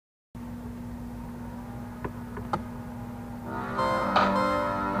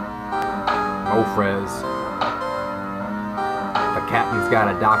Mofrez. The captain's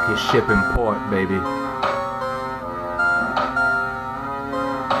gotta dock his ship in port, baby.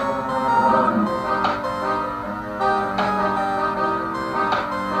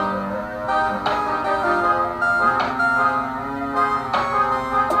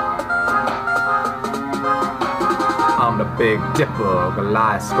 I'm the Big Dipper,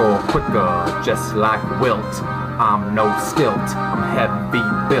 Goliath score quicker, just like Wilt. I'm no stilt, I'm heavy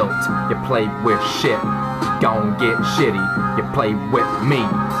built. You play with shit, you gon' get shitty. You play with me,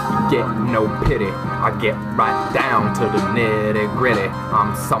 you get no pity. I get right down to the nitty gritty.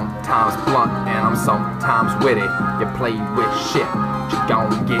 I'm sometimes blunt and I'm sometimes witty. You play with shit, you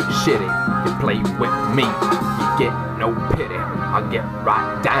gon' get shitty. You play with me, you get no pity. I get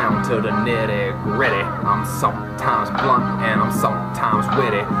right down to the nitty gritty. I'm sometimes blunt and I'm sometimes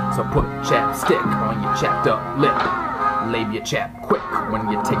witty. So put chapstick on your chapped up lip. Labia chap quick when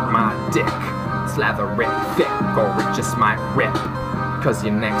you take my dick. Slather it thick or it just might rip. Cause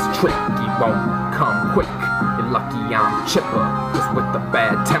your next trick, you won't come quick. You're lucky I'm chipper, cause with a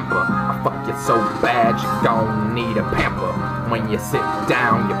bad temper I fuck you so bad you gon' need a pamper. When you sit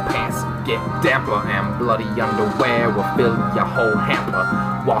down your pants get damper, and bloody underwear will fill your whole hamper.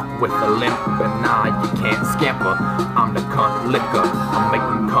 Walk with a limp and nah you can't scamper. I'm the cunt liquor, I make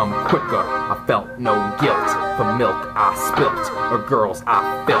them come quicker. I felt no guilt, for milk I spilt, or girls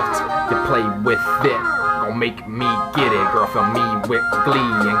I felt. You play with it, gon' make me giddy. Girl for me with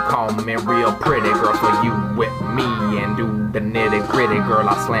glee and call me real pretty. Girl for you with me and do the nitty gritty. Girl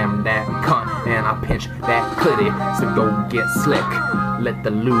I slam that cunt and I pinch that clitty. So go get slick, let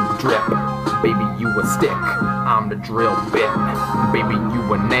the lube drip. Baby you a stick, I'm the drill bit. Baby you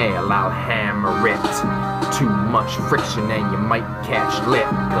a nail, I'll hammer it. Too much friction and you might catch lit,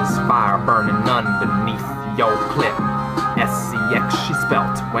 cause fire burning underneath your clit. SCX she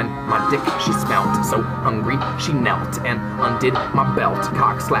spelt when my dick she smelt. So hungry she knelt and undid my belt.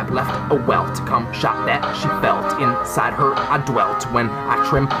 Cock slap left a welt, cum shot that she felt. Inside her I dwelt when I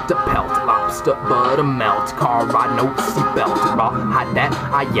trimmed the pelt. Lobster butter melt, car ride no seatbelt. Rawhide that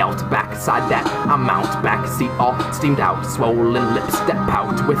I yelt, backside that I mount. Back seat all steamed out, swollen lips that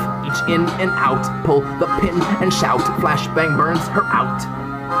pout. With each in and out, pull the pin and shout. Flashbang burns her out.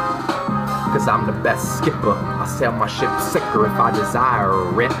 Cause I'm the best skipper, I sail my ship sicker if I desire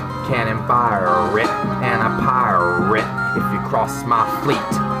it. Cannon fire it, and I pirate. If you cross my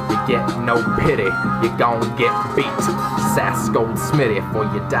fleet, you get no pity, you gon' get beat. Sass gold smitty, for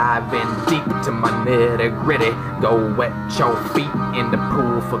you dive in deep to my nitty gritty. Go wet your feet in the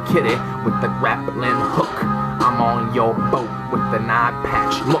pool for kitty with the grappling hook. I'm on your boat with an eye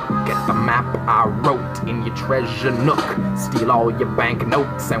patch. Look at the map I wrote in your treasure nook. Steal all your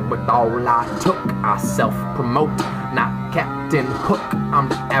banknotes, and with all I took I self-promote, not Captain Hook. I'm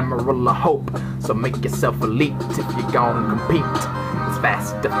the Admiral of Hope, so make yourself elite if you gon' compete. It's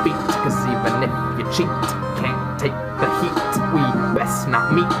fast defeat, cause even if you cheat, can't take the heat. We best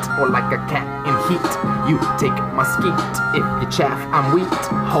not meet, or like a cat in heat, you take my skeet. If you chaff, I'm wheat,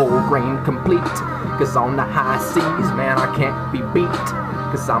 whole grain complete. Cause on the high seas, man, I can't be beat.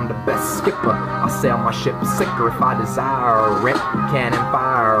 Cause I'm the best skipper, I sail my ship sicker if I desire it. Cannon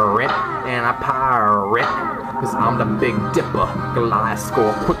fire it, and I pirate. Cause I'm the Big Dipper, Goliath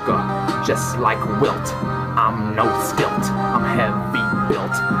score quicker, just like Wilt. I'm no stilt, I'm heavy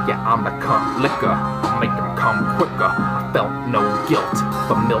built. Yeah, I'm the cunt liquor, I'll make them come quicker. I felt no guilt,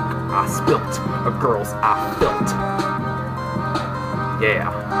 for milk I spilt, or girls I felt. Yeah,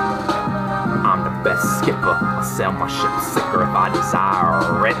 I'm the best skipper, I sail my ship sicker if I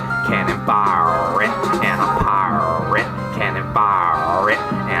desire it. Cannon fire it, and I pirate. Cannon fire it,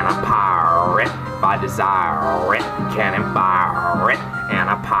 and I pirate. If I desire it, cannon fire it, and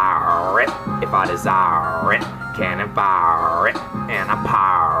I pirate. If I desire it, cannon fire it, and I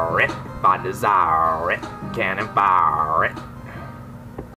pirate. If I desire it, cannon fire it.